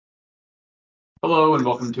Hello and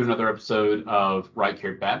welcome to another episode of Right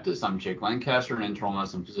Care Baptist. I'm Jake Lancaster, an internal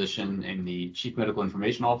medicine physician and the Chief Medical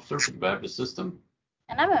Information Officer for the Baptist System.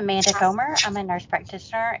 And I'm Amanda Comer. I'm a nurse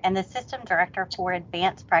practitioner and the System Director for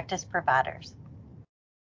Advanced Practice Providers.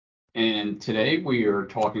 And today we are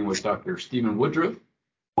talking with Dr. Stephen Woodruff,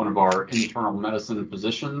 one of our internal medicine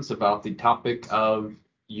physicians, about the topic of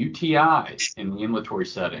UTI in the ambulatory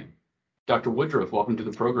setting. Dr. Woodruff, welcome to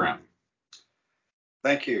the program.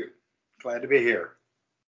 Thank you. Glad to be here.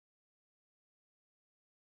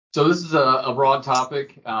 So this is a broad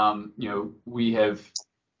topic. We have,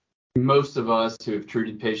 most of us who have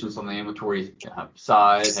treated patients on the ambulatory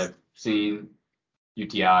side have seen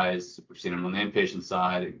UTIs. We've seen them on the inpatient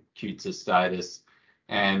side, acute cystitis,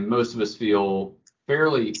 and most of us feel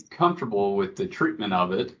fairly comfortable with the treatment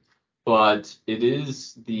of it. But it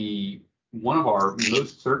is one of our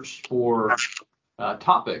most searched for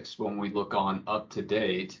topics when we look on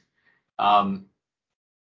UpToDate.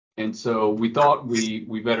 And so we thought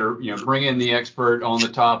we better, bring in the expert on the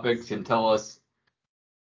topics and tell us,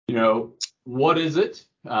 what is it?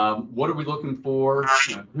 What are we looking for?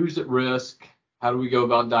 Who's at risk? How do we go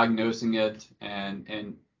about diagnosing it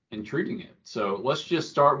and treating it? So let's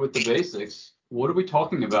just start with the basics. What are we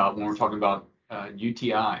talking about when we're talking about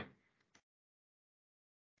UTI?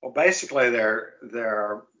 Well, basically, there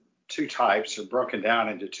are two types, are broken down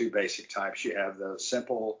into two basic types. You have the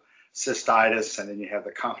simple cystitis, and then you have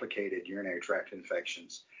the complicated urinary tract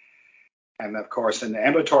infections. And of course, in the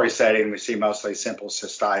ambulatory setting, we see mostly simple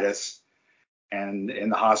cystitis. And in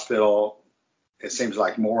the hospital, it seems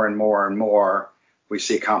like more and more we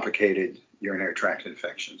see complicated urinary tract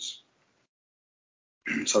infections.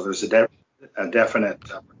 So there's a definite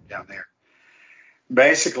breakdown there.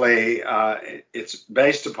 Basically, it's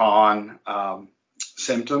based upon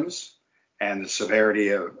symptoms and the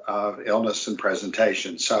severity of illness and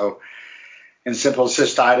presentation. So in simple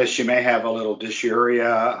cystitis, you may have a little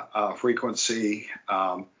dysuria frequency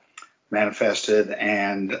manifested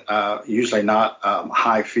and usually not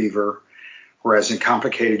high fever, whereas in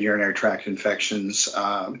complicated urinary tract infections,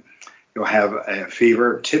 you'll have a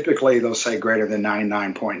fever. Typically, they'll say greater than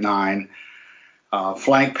 99.9,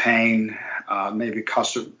 flank pain, maybe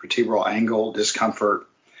costovertebral angle discomfort.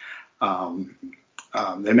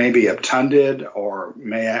 They may be obtunded or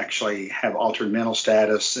may actually have altered mental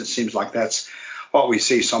status. It seems like that's what we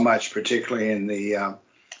see so much, particularly in the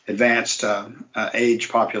advanced age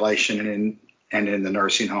population and in the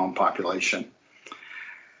nursing home population.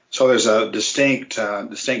 So there's a distinct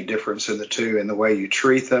difference in the two, in the way you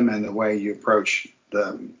treat them and the way you approach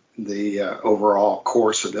the overall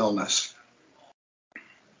course of illness.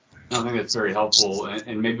 I think that's very helpful,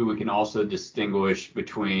 and maybe we can also distinguish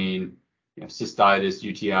between cystitis,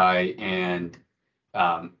 UTI, and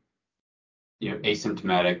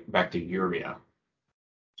asymptomatic bacteriuria.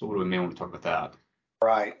 So what do we mean when we talk about that?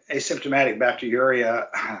 Right. Asymptomatic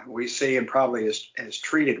bacteriuria we see and probably is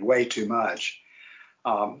treated way too much.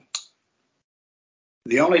 The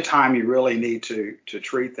only time you really need to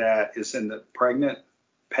treat that is in the pregnant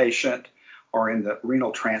patient or in the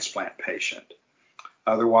renal transplant patient.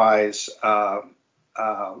 Otherwise,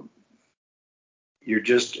 you're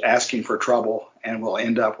just asking for trouble and will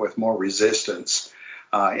end up with more resistance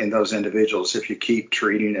in those individuals if you keep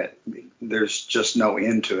treating it. There's just no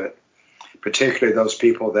end to it, particularly those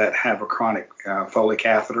people that have a chronic Foley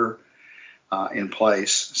catheter in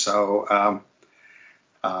place. So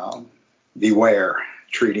beware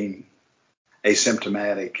treating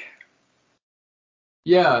asymptomatic.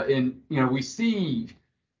 Yeah, and we see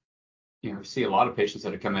a lot of patients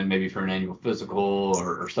that have come in maybe for an annual physical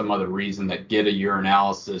or some other reason that get a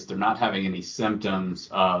urinalysis. They're not having any symptoms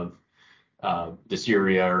of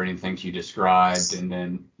dysuria or anything you described, and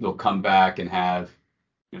then they'll come back and have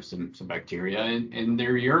some bacteria in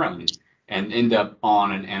their urine and end up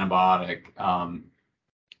on an antibiotic. I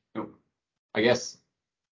guess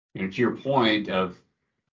to your point of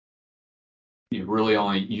really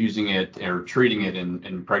only using it or treating it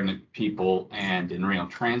in pregnant people and in renal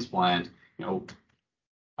transplant, I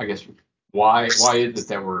guess why is it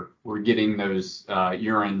that we're getting those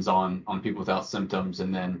urines on people without symptoms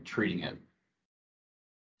and then treating it?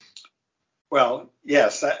 Well,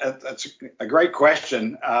 yes, that's a great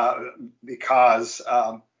question because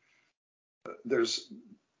there's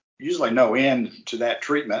usually no end to that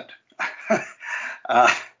treatment.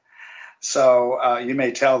 So you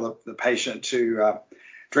may tell the patient to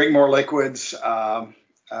drink more liquids,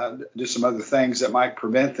 do some other things that might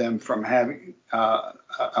prevent them from having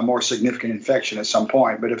a more significant infection at some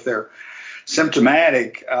point. But if they're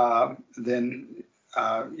symptomatic, then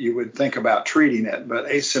you would think about treating it. But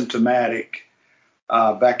asymptomatic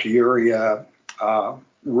bacteriuria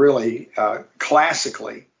really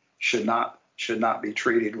classically should not be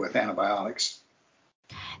treated with antibiotics.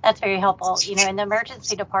 That's very helpful. In the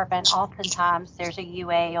emergency department, oftentimes there's a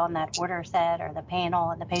UA on that order set or the panel,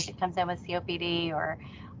 and the patient comes in with COPD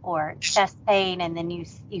or chest pain, and then you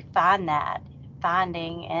find that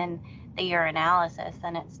finding in the urinalysis,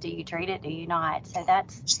 and it's, do you treat it, do you not? So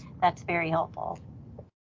that's very helpful.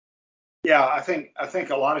 Yeah, I think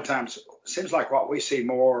a lot of times it seems like what we see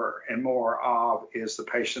more and more of is the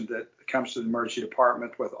patient that comes to the emergency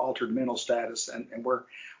department with altered mental status, and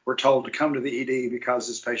we're told to come to the ED because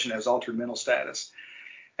this patient has altered mental status,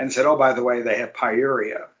 and said, oh, by the way, they have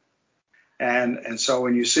pyuria. And so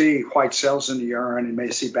when you see white cells in the urine, you may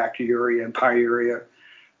see bacteriuria and pyuria.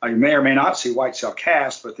 You may or may not see white cell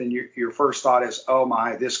cast, but then your first thought is, oh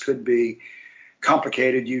my, this could be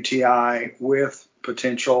complicated UTI with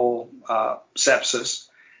potential sepsis.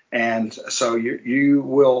 And so you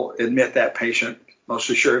will admit that patient most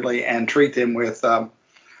assuredly and treat them with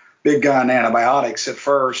big gun antibiotics at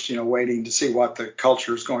first, waiting to see what the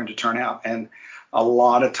culture is going to turn out. And a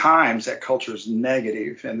lot of times that culture is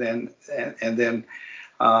negative, and then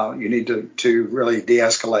you need to really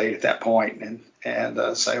de-escalate at that point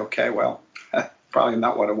and say, okay, well, probably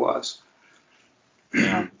not what it was.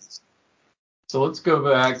 Yeah. So let's go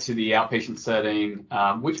back to the outpatient setting.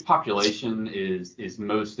 Which population is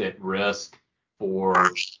most at risk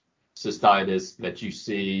for cystitis that you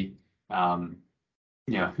see?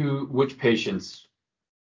 Which patients,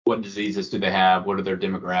 what diseases do they have? What are their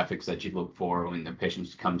demographics that you look for when the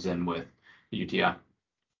patient comes in with UTI?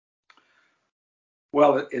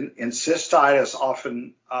 Well, in cystitis,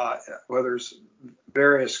 often, well, there's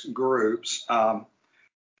various groups.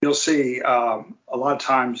 You'll see a lot of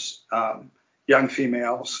times young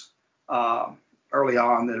females early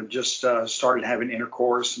on that have just started having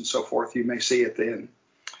intercourse and so forth. You may see it then,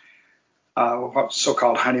 what's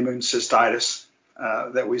so-called honeymoon cystitis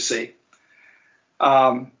that we see.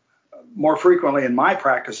 More frequently in my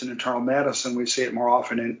practice in internal medicine, we see it more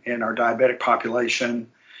often in our diabetic population,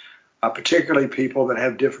 particularly people that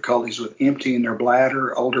have difficulties with emptying their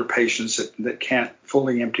bladder. Older patients that can't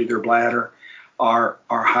fully empty their bladder are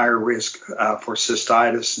higher risk for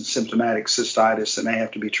cystitis and symptomatic cystitis, and they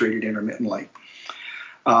have to be treated intermittently.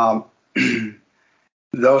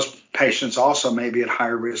 Those patients also may be at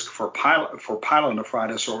higher risk for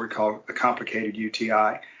pyelonephritis, or what we call a complicated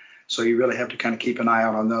UTI. So you really have to kind of keep an eye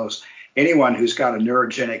out on those. Anyone who's got a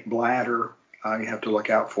neurogenic bladder, you have to look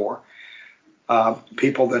out for.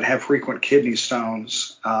 People that have frequent kidney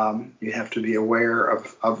stones, you have to be aware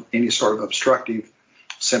of any sort of obstructive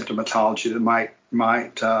symptomatology that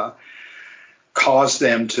might cause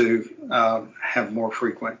them to have more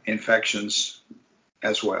frequent infections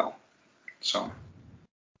as well. So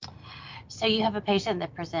you have a patient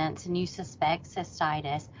that presents and you suspect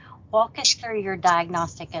cystitis. Walk us through your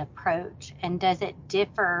diagnostic approach, and does it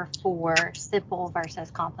differ for simple versus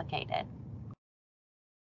complicated?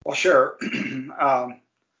 Well, sure.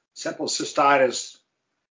 Simple cystitis,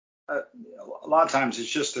 a lot of times it's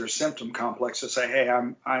just their symptom complex to say, hey,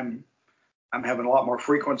 I'm having a lot more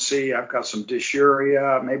frequency. I've got some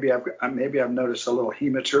dysuria. Maybe I've noticed a little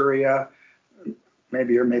hematuria,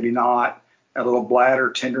 maybe or maybe not. A little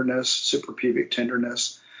bladder tenderness, suprapubic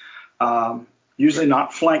tenderness. Usually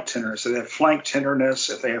not flank tenderness. If they have flank tenderness,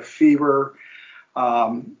 if they have fever,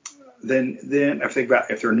 then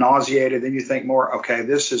if they're nauseated, then you think more, okay,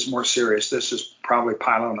 this is more serious. This is probably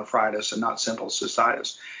pyelonephritis and not simple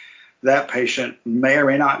cystitis. That patient may or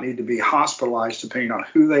may not need to be hospitalized depending on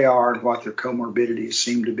who they are and what their comorbidities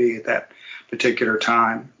seem to be at that particular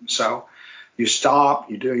time. So you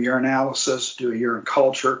stop, you do a urinalysis, do a urine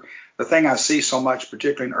culture. The thing I see so much,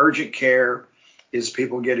 particularly in urgent care, is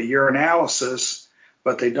people get a urinalysis,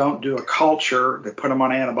 but they don't do a culture. They put them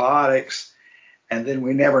on antibiotics, and then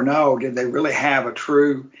we never know, did they really have a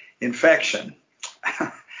true infection?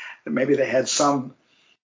 Maybe they had some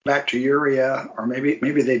bacteriuria, or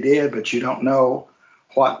maybe they did, but you don't know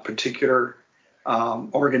what particular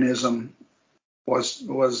organism was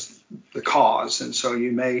the cause. And so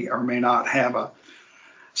you may or may not have a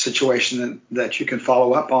situation that you can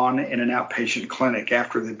follow up on in an outpatient clinic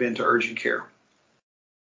after they've been to urgent care.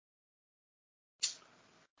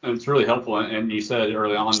 And it's really helpful. And you said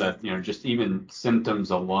early on that, just even symptoms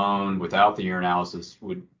alone without the urinalysis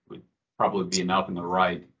would probably be enough in the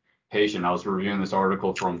right patient. I was reviewing this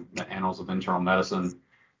article from the Annals of Internal Medicine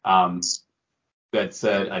that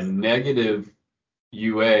said a negative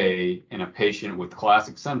UA in a patient with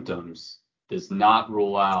classic symptoms does not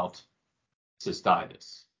rule out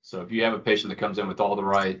cystitis. So if you have a patient that comes in with all the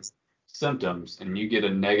right symptoms and you get a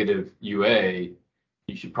negative UA,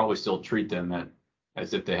 you should probably still treat them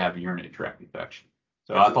as if they have a urinary tract infection.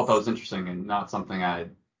 So I thought that was interesting and not something I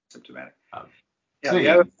had Symptomatic. seen. The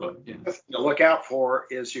other But, yeah. thing to look out for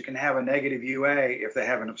is you can have a negative UA if they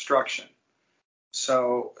have an obstruction.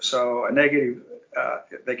 So a negative,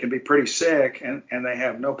 they can be pretty sick and they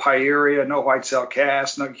have no pyuria, no white cell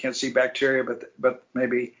cast, no, you can't see bacteria, but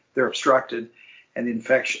maybe they're obstructed and the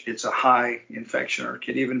infection, it's a high infection, or it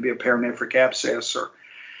could even be a paranephric abscess or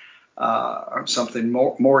something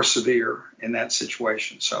more severe in that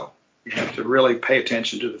situation. So you have to really pay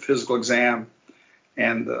attention to the physical exam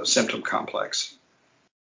and the symptom complex.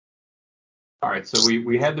 All right, so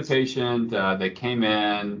we had the patient, they came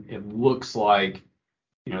in, it looks like,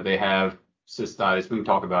 they have cystitis. We can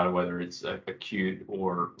talk about it, whether it's acute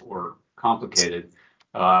or complicated,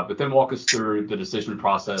 but then walk us through the decision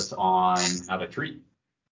process on how to treat.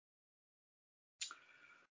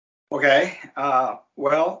 Okay,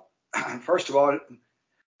 well, first of all,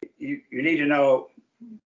 you need to know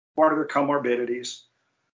what are their comorbidities,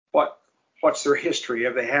 what's their history?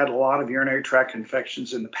 Have they had a lot of urinary tract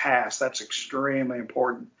infections in the past? That's extremely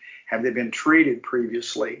important. Have they been treated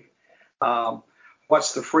previously?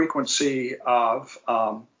 What's the frequency of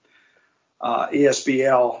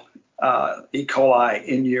ESBL, E. coli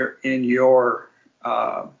in your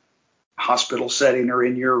hospital setting or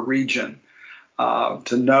in your region,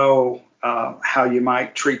 to know how you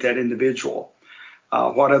might treat that individual?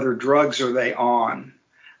 What other drugs are they on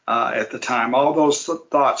at the time? All those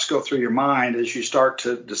thoughts go through your mind as you start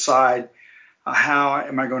to decide how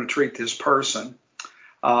am I going to treat this person.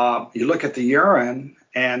 You look at the urine,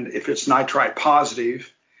 and if it's nitrite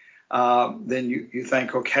positive, then you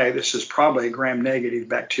think, okay, this is probably a gram-negative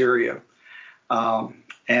bacteria.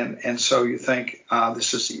 And so you think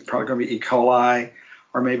this is probably going to be E. coli,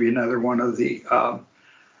 or maybe another one of the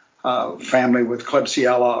family with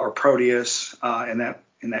Klebsiella or Proteus in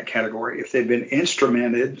that category. If they've been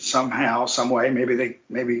instrumented somehow, some way, maybe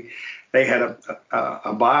they had a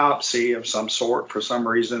biopsy of some sort for some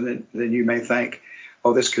reason, then you may think,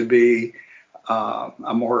 oh, this could be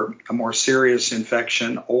a more serious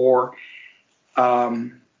infection, or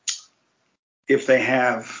if they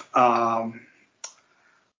have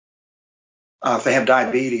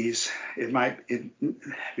diabetes, it might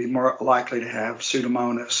be more likely to have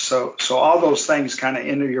Pseudomonas. So all those things kind of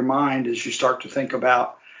enter your mind as you start to think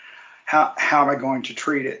about how am I going to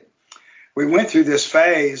treat it. We went through this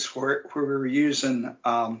phase where we were using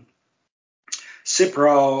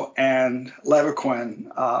Cipro and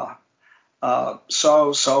Levaquin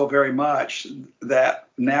so very much that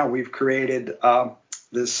now we've created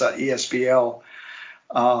this ESBL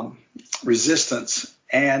resistance.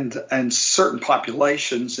 And in certain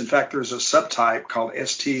populations, in fact, there's a subtype called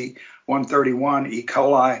ST131 E.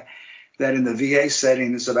 coli that in the VA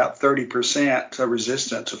setting is about 30%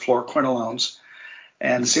 resistant to fluoroquinolones.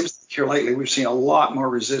 And it seems like here lately we've seen a lot more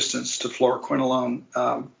resistance to fluoroquinolone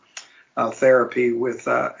therapy with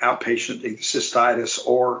outpatient cystitis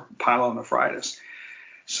or pyelonephritis.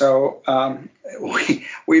 So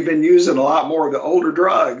we've been using a lot more of the older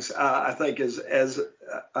drugs, I think, as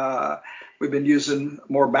we've been using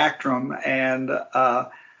more Bactrim, and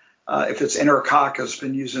if it's Enterococcus,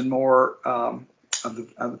 been using more of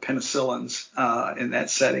the penicillins in that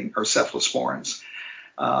setting, or cephalosporins,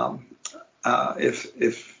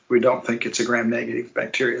 if we don't think it's a gram-negative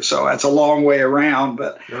bacteria. So that's a long way around,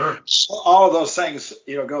 but Sure. All of those things,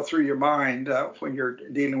 go through your mind when you're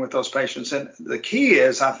dealing with those patients. And the key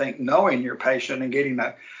is, I think, knowing your patient and getting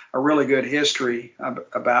a really good history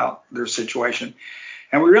about their situation.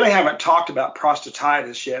 And we really haven't talked about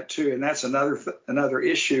prostatitis yet, too, and that's another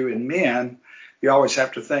issue in men. You always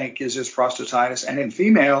have to think, is this prostatitis? And in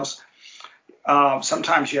females,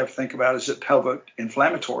 sometimes you have to think about, is it pelvic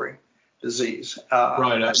inflammatory disease?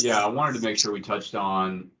 Right. Yeah, I wanted to make sure we touched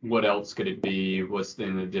on what else could it be, what's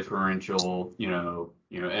in the differential,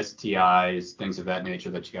 STIs, things of that nature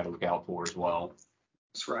that you got to look out for as well.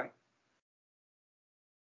 That's right.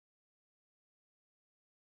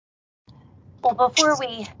 Well, before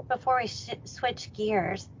we switch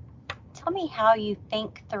gears, tell me how you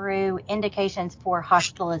think through indications for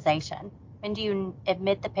hospitalization. When do you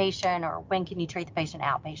admit the patient, or when can you treat the patient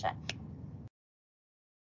outpatient?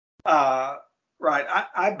 Right.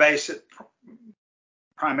 I base it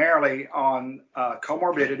primarily on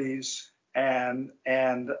comorbidities and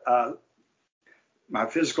my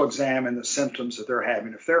physical exam and the symptoms that they're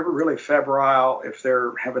having. If they're really febrile, if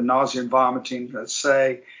they're having nausea and vomiting, let's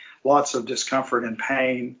say, lots of discomfort and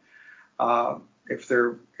pain, if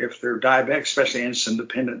they're diabetic, especially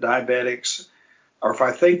insulin-dependent diabetics, or if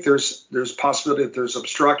I think there's possibility that there's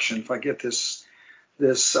obstruction, if I get this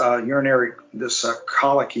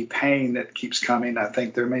colicky pain that keeps coming. I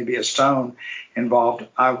think there may be a stone involved.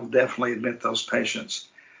 I will definitely admit those patients.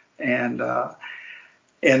 And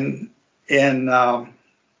in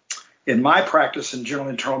my practice in general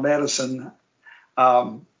internal medicine,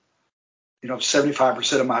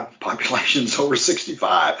 75% of my population is over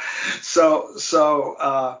 65.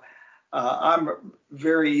 So I'm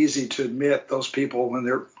very easy to admit those people when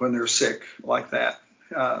they're sick like that.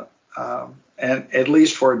 And at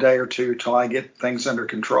least for a day or two till I get things under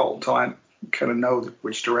control, till I kind of know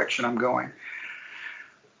which direction I'm going.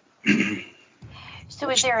 So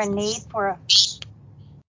is there a need for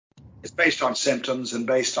It's based on symptoms and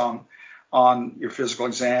based on your physical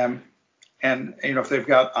exam. And, if they've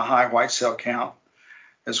got a high white cell count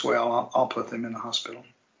as well, I'll put them in the hospital.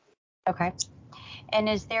 Okay. And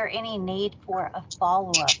is there any need for a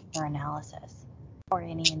follow-up urinalysis for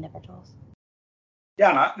any individuals?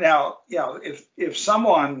 Yeah. Now, if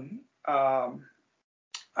someone, I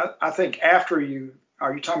think after are you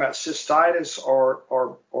talking about cystitis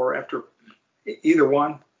or after either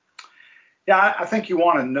one? Yeah, I think you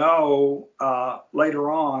want to know later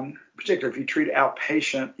on, particularly if you treat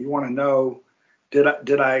outpatient, you want to know, did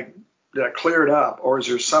I clear it up, or is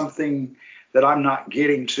there something that I'm not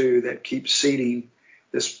getting to that keeps seeding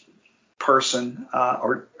this person,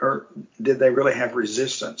 or did they really have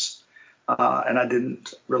resistance and I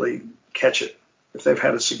didn't really catch it? If they've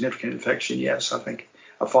had a significant infection, yes, I think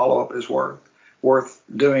a follow-up is worth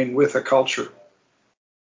doing with a culture.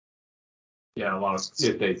 Yeah,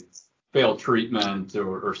 if they failed treatment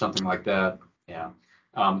or something like that. Yeah.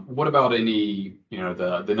 What about any,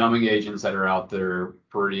 the numbing agents that are out there,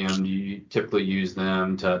 Pyridium? Do you typically use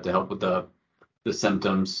them to help with the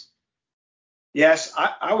symptoms? Yes,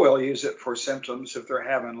 I will use it for symptoms if they're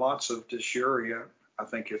having lots of dysuria. I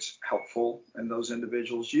think it's helpful in those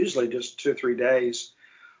individuals. Usually just 2 or 3 days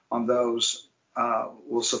on those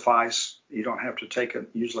will suffice. You don't have to take it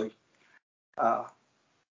usually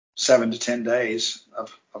 7 to 10 days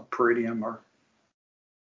of Pyridium or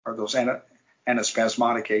those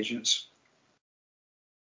antispasmodic agents.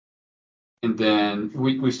 And then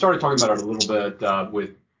we started talking about it a little bit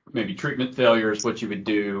with maybe treatment failures, what you would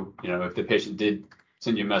do, if the patient did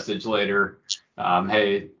send you a message later,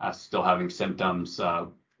 hey, I'm still having symptoms,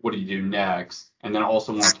 what do you do next? And then I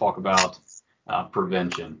also want to talk about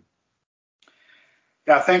prevention.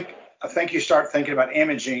 Yeah, I think you start thinking about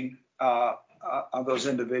imaging of those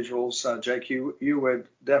individuals, Jake. You would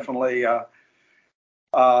definitely,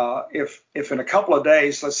 if in a couple of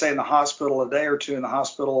days, let's say in the hospital, a day or two in the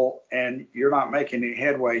hospital, and you're not making any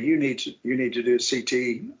headway, you need to do a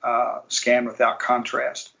CT scan without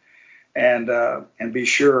contrast, and be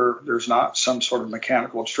sure there's not some sort of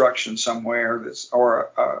mechanical obstruction somewhere or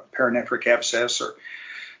a paranephric abscess or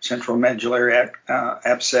central medullary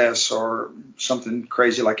abscess or something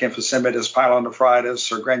crazy like emphysematous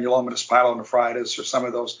pyelonephritis or granulomatous pyelonephritis or some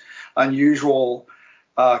of those unusual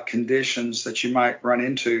conditions that you might run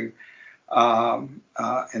into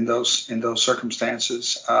in those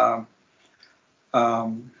circumstances.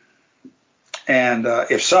 And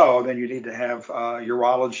if so, then you need to have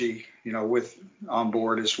urology, on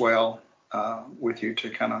board as well with you to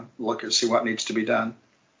kind of look and see what needs to be done.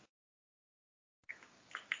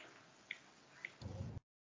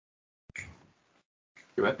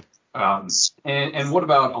 Good. And what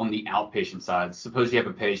about on the outpatient side? Suppose you have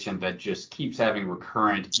a patient that just keeps having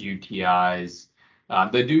recurrent UTIs.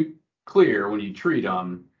 They do clear when you treat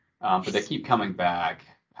them, but they keep coming back.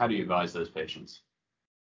 How do you advise those patients?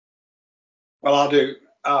 Well,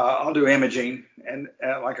 I'll do imaging, and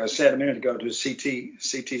like I said a minute ago, do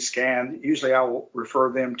CT scan. Usually, I will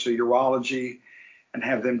refer them to urology and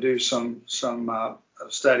have them do some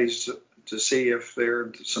studies to see if there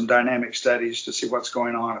are some dynamic studies to see what's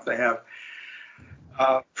going on. If they have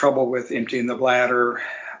trouble with emptying the bladder,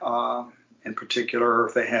 in particular,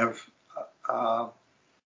 if they have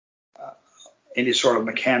any sort of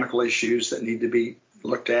mechanical issues that need to be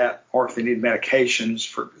looked at, or if they need medications,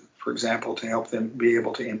 for example, to help them be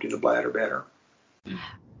able to empty the bladder better.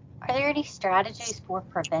 Are there any strategies for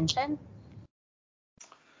prevention?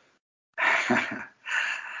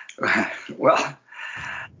 Well,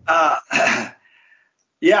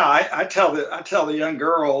 yeah, I tell the young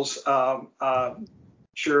girls,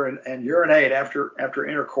 sure, and urinate after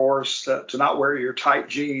intercourse, to not wear your tight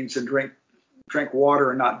jeans and drink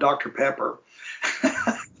water and not Dr. Pepper.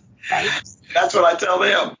 Right. That's what I tell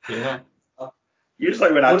them. Yeah.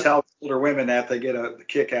 Usually when I tell older women that, they get a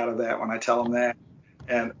kick out of that when I tell them that.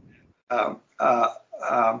 And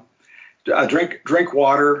drink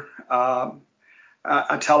water.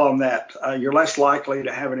 I tell them that you're less likely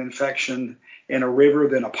to have an infection in a river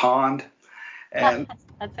than a pond. And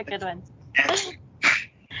that's a good one. And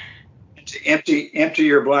to empty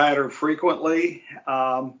your bladder frequently.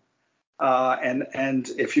 And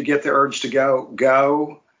if you get the urge to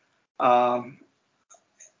go.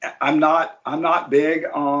 I'm not big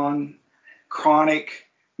on chronic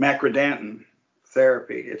macrodentin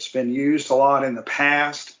therapy. It's been used a lot in the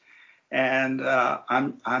past, and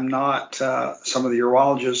I'm not. Some of the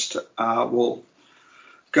urologists will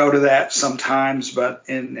go to that sometimes, but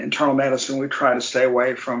in internal medicine, we try to stay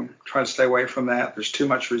away from that. There's too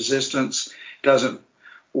much resistance. It doesn't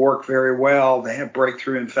work very well. They have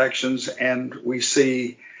breakthrough infections, and we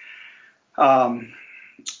see.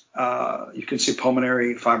 You can see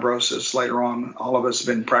pulmonary fibrosis later on. All of us have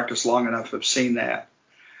been practiced long enough have seen that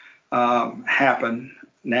happen.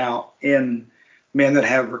 Now, in men that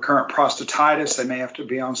have recurrent prostatitis, they may have to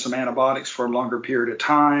be on some antibiotics for a longer period of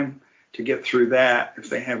time to get through that if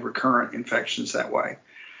they have recurrent infections that way.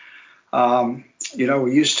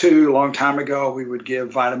 We used to, a long time ago, we would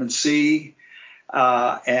give vitamin C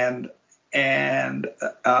and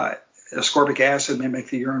ascorbic acid may make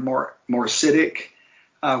the urine more acidic.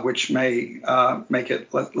 Which may make it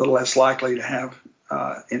a little less likely to have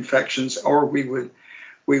infections, or we would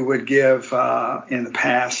give in the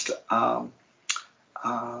past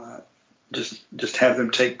just have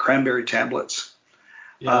them take cranberry tablets.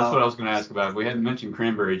 Yeah, that's what I was going to ask about. We hadn't mentioned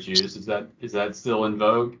cranberry juice. Is that still in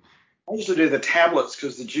vogue? I used to do the tablets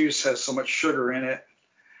because the juice has so much sugar in it.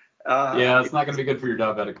 Yeah, it's not going to be good for your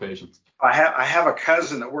diabetic patients. I have a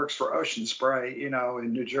cousin that works for Ocean Spray,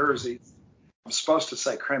 in New Jersey. I'm supposed to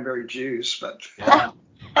say cranberry juice, but yeah.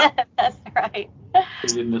 That's right. You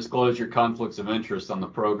didn't disclose your conflicts of interest on the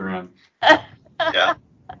program. Yeah.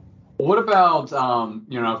 What about,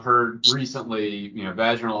 I've heard recently,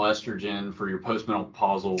 vaginal estrogen for your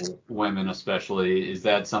postmenopausal women especially. Is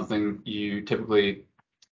that something you typically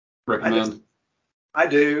recommend? I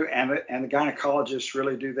do, and the gynecologists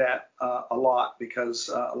really do that a lot because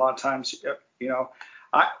a lot of times,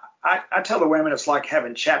 I tell the women it's like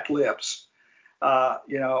having chapped lips.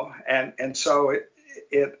 And so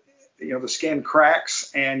it the skin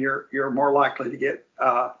cracks and you're more likely to get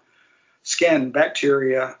skin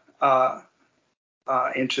bacteria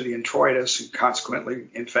into the introitus and consequently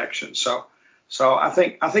infection. So I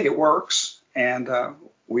think it works, and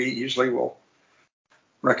we usually will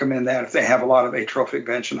recommend that if they have a lot of atrophic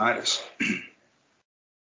vaginitis.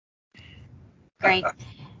 Great.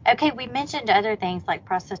 Okay, we mentioned other things like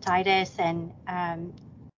prostatitis and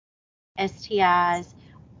STIs.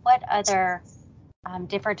 What other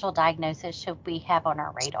differential diagnosis should we have on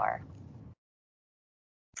our radar?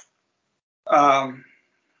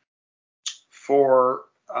 For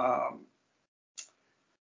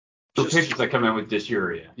patients that come in with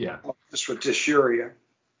dysuria, yeah. Just with dysuria.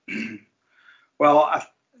 Well, I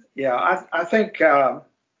think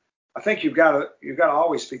you've got to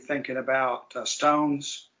always be thinking about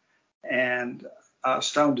stones and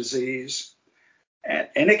stone disease.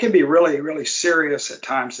 And it can be really, really serious at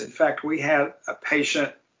times. In fact, we had a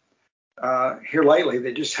patient here lately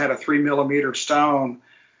that just had a 3 millimeter stone,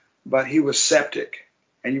 but he was septic.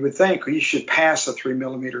 And you would think he should pass a 3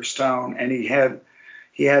 millimeter stone. And he had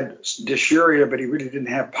dysuria, but he really didn't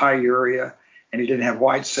have pyuria, and he didn't have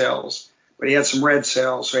white cells, but he had some red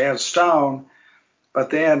cells. So he had a stone.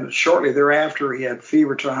 But then shortly thereafter, he had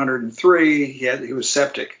fever to 103. He was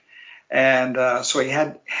septic. And so he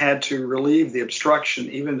had to relieve the obstruction,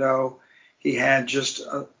 even though he had just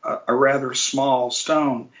a rather small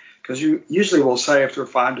stone. Because you usually will say if they're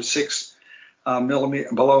 5 to 6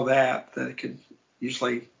 millimeters below that it could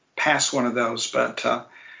usually pass one of those. But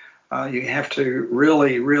you have to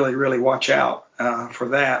really, really, really watch out for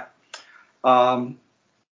that. And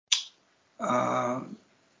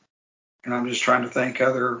I'm just trying to think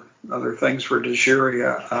other things for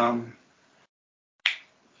dysuria.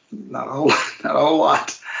 Not a whole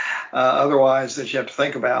lot otherwise that you have to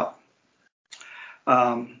think about.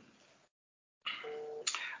 I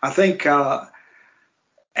think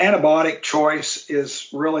antibiotic choice is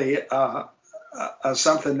really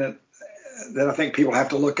something that I think people have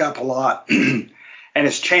to look up a lot, and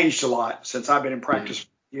it's changed a lot since I've been in practice for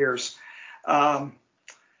years.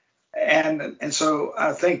 And so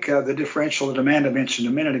I think the differential that Amanda mentioned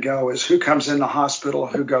a minute ago is who comes in the hospital,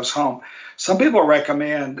 who goes home. Some people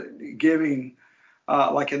recommend giving,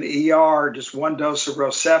 like in the ER, just one dose of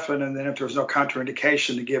Rocephin, and then if there's no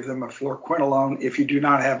contraindication, to give them a fluoroquinolone if you do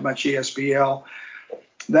not have much ESBL.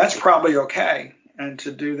 That's probably okay, and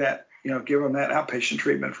to do that, give them that outpatient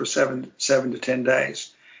treatment for 7 to 10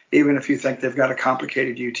 days, even if you think they've got a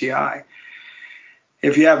complicated UTI.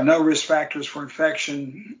 If you have no risk factors for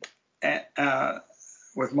infection,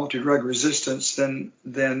 with multi-drug resistance, then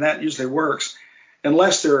that usually works,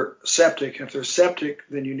 unless they're septic. If they're septic,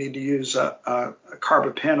 then you need to use a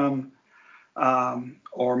carbapenem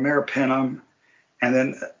or meropenem, and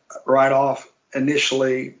then right off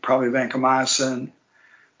initially probably vancomycin.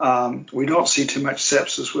 We don't see too much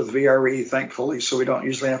sepsis with VRE, thankfully, so we don't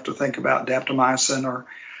usually have to think about daptomycin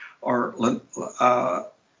or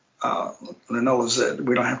linolazid.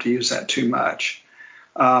 We don't have to use that too much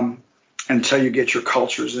until you get your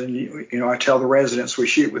cultures. And I tell the residents we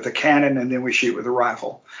shoot with a cannon and then we shoot with a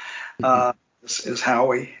rifle. This is how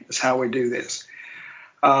we do this.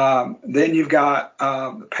 Then you've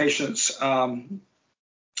got patients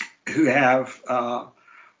who have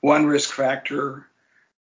one risk factor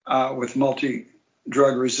with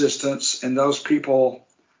multi-drug resistance, and those people,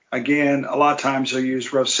 again, a lot of times they'll use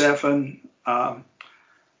Rocephin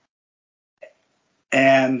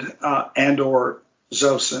and or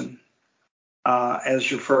Zosyn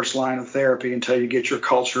as your first line of therapy until you get your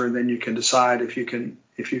culture, and then you can decide if you can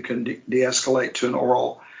de-escalate to an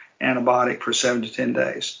oral antibiotic for 7 to 10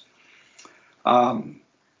 days.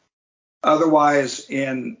 Otherwise,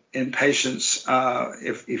 in patients,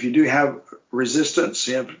 if you do have resistance,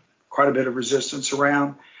 you have quite a bit of resistance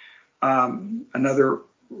around, another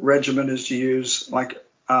regimen is to use like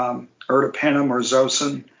ertapenem or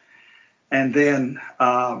Zosyn, and then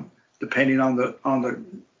depending on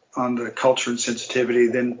the culture and sensitivity,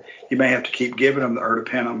 then you may have to keep giving them the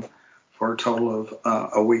ertapenem for a total of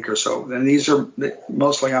a week or so. And these are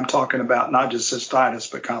mostly, I'm talking about not just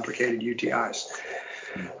cystitis, but complicated UTIs.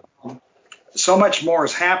 So much more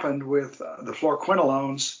has happened with the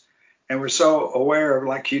fluoroquinolones, and we're so aware of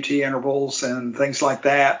like QT intervals and things like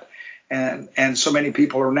that. And so many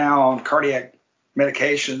people are now on cardiac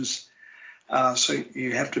medications. So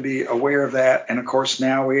you have to be aware of that. And of course,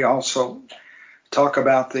 now we also talk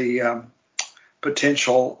about the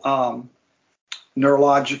potential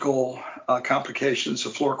neurological complications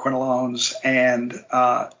of fluoroquinolones, and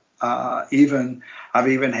I've even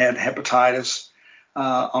had hepatitis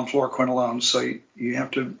on fluoroquinolones. So you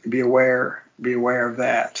have to be aware of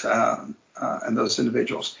that and those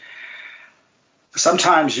individuals.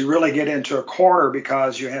 Sometimes you really get into a corner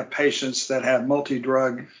because you have patients that have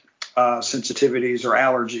multi-drug sensitivities or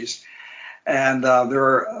allergies. And there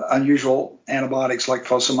are unusual antibiotics like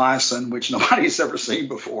fosomycin, which nobody's ever seen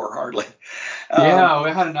before, hardly. Yeah,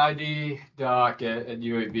 we had an ID doc at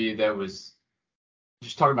UAB that was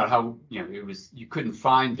just talking about how you couldn't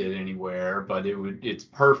find it anywhere, but it's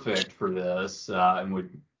perfect for this.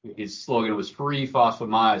 His slogan was free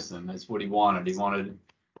fosfomycin. That's what he wanted. He wanted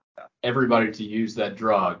everybody to use that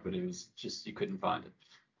drug, but it was just you couldn't find it.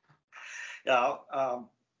 Yeah.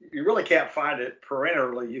 You really can't find it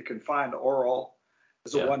parenterally. You can find oral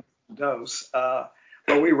as a one dose, but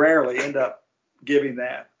we rarely end up giving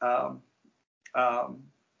that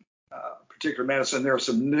particular medicine. There are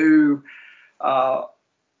some new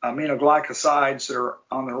aminoglycosides that are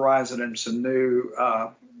on the horizon, and some new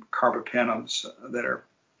carbapenems that are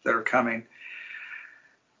coming.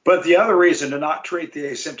 But the other reason to not treat the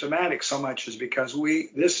asymptomatic so much is because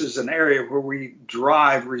this is an area where we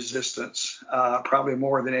drive resistance probably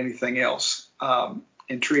more than anything else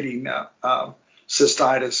in treating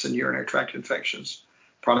cystitis and urinary tract infections,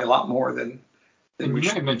 probably a lot more than we may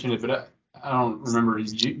have mentioned it, but I don't remember.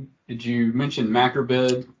 Did you mention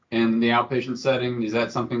macrobid in the outpatient setting? Is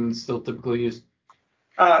that something still typically used?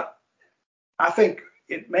 I think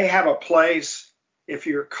it may have a place if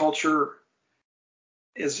your culture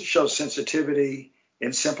shows sensitivity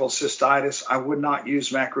in simple cystitis. I would not use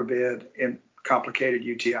macrobid in complicated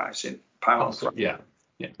UTIs in pyelonephritis.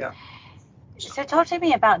 Yeah. So talk to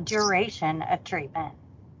me about duration of treatment.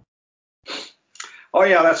 Oh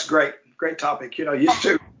yeah, that's great topic. Used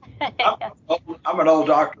to. I'm an old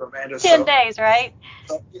doctor, Amanda. 10 days, right?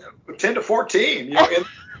 10 to 14.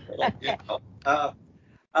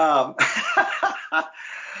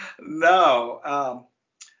 No.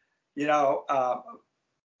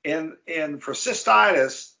 For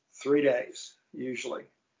cystitis, 3 days usually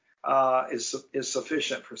is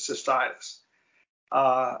sufficient for cystitis.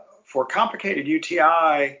 For complicated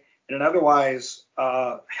UTI in an otherwise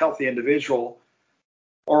healthy individual,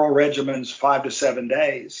 oral regimens 5 to 7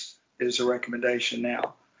 days is a recommendation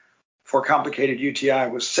now. For complicated UTI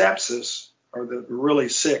with sepsis or the really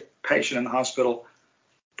sick patient in the hospital,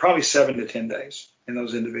 probably 7 to 10 days in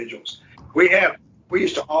those individuals. We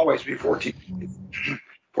used to always be 14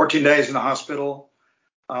 days in the hospital.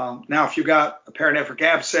 Now, if you got a paranephric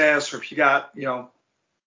abscess, or if you got,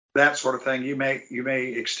 that sort of thing, you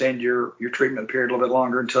may extend your treatment period a little bit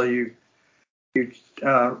longer until you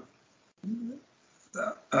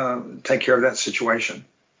take care of that situation.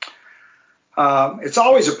 It's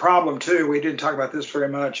always a problem too. We didn't talk about this very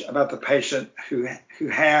much, about the patient who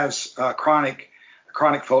has chronic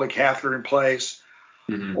Foley catheter in place,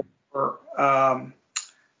 Mm-hmm. or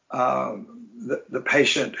the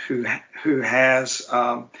patient who has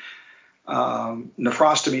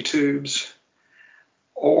nephrostomy tubes,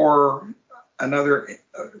 or another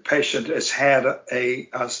patient has had a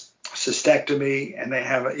cystectomy and they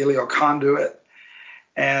have an ileal conduit.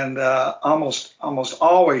 And almost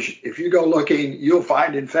always, if you go looking, you'll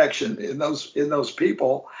find infection in those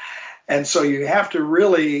people. And so you have to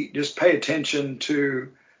really just pay attention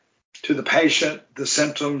to the patient, the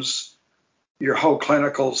symptoms, your whole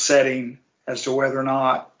clinical setting as to whether or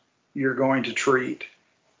not you're going to treat.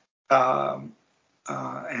 And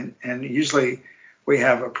usually we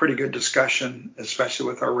have a pretty good discussion, especially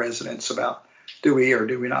with our residents, about do we or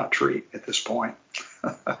do we not treat at this point.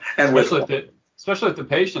 And especially if the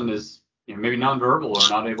patient is maybe nonverbal or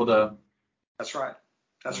not able to. That's right.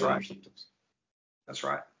 That's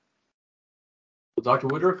Well, Dr.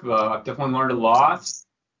 Woodruff, I've definitely learned a lot.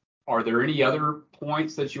 Are there any other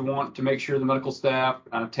points that you want to make sure the medical staff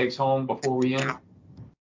takes home before we end?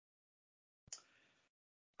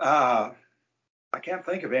 I can't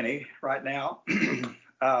think of any right now.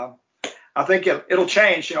 I think it'll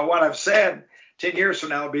change. What I've said 10 years from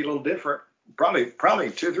now will be a little different.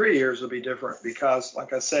 Probably 2 or 3 years will be different because,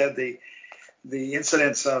 like I said, the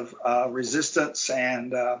incidence of resistance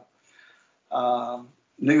and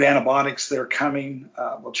new antibiotics that are coming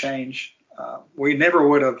will change. We never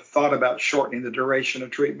would have thought about shortening the duration of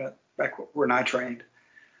treatment back when I trained,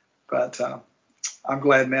 but I'm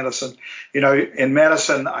glad medicine. In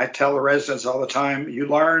medicine, I tell the residents all the time, you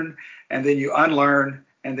learn and then you unlearn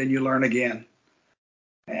and then you learn again.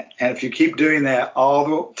 And if you keep doing that all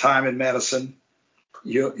the time in medicine,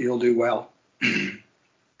 you'll do well.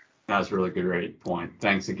 That's a really great point.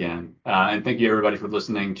 Thanks again. And thank you, everybody, for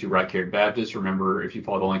listening to Right Care Baptist. Remember, if you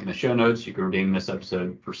follow the link in the show notes, you can redeem this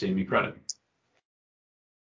episode for CME credit.